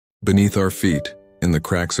Beneath our feet, in the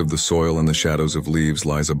cracks of the soil and the shadows of leaves,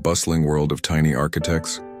 lies a bustling world of tiny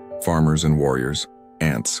architects, farmers and warriors,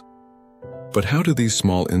 ants. But how do these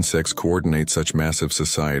small insects coordinate such massive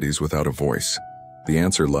societies without a voice? The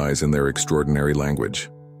answer lies in their extraordinary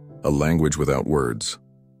language, a language without words.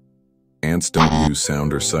 Ants don't use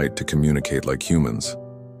sound or sight to communicate like humans.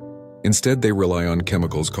 Instead, they rely on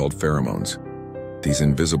chemicals called pheromones. These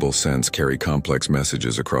invisible scents carry complex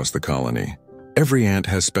messages across the colony. Every ant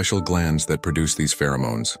has special glands that produce these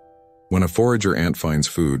pheromones. When a forager ant finds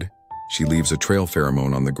food, she leaves a trail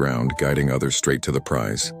pheromone on the ground, guiding others straight to the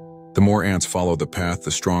prize. The more ants follow the path,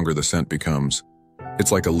 the stronger the scent becomes.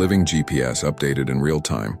 It's like a living GPS updated in real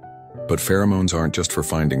time. But pheromones aren't just for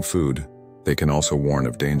finding food, they can also warn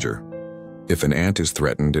of danger. If an ant is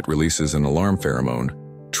threatened, it releases an alarm pheromone,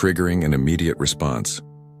 triggering an immediate response.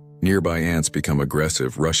 Nearby ants become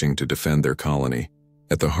aggressive, rushing to defend their colony.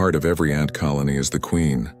 At the heart of every ant colony is the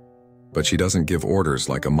queen. But she doesn't give orders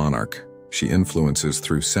like a monarch. She influences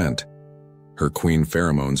through scent. Her queen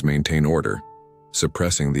pheromones maintain order,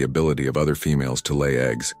 suppressing the ability of other females to lay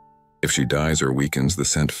eggs. If she dies or weakens, the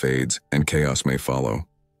scent fades, and chaos may follow.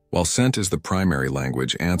 While scent is the primary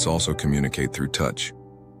language, ants also communicate through touch.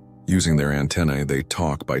 Using their antennae, they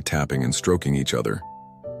talk by tapping and stroking each other.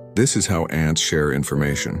 This is how ants share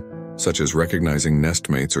information, such as recognizing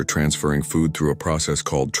nestmates or transferring food through a process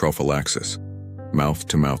called trophallaxis,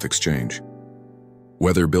 mouth-to-mouth exchange.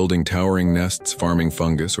 Whether building towering nests, farming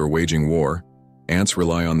fungus, or waging war, ants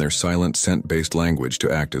rely on their silent scent-based language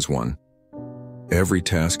to act as one. Every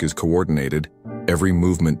task is coordinated, every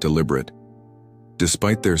movement deliberate.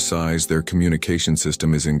 Despite their size, their communication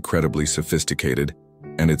system is incredibly sophisticated,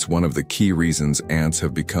 and it's one of the key reasons ants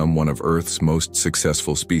have become one of Earth's most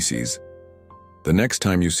successful species. The next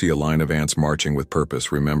time you see a line of ants marching with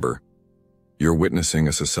purpose, remember, you're witnessing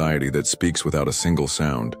a society that speaks without a single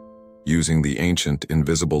sound, using the ancient,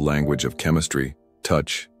 invisible language of chemistry,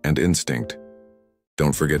 touch, and instinct.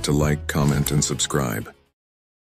 Don't forget to like, comment, and subscribe.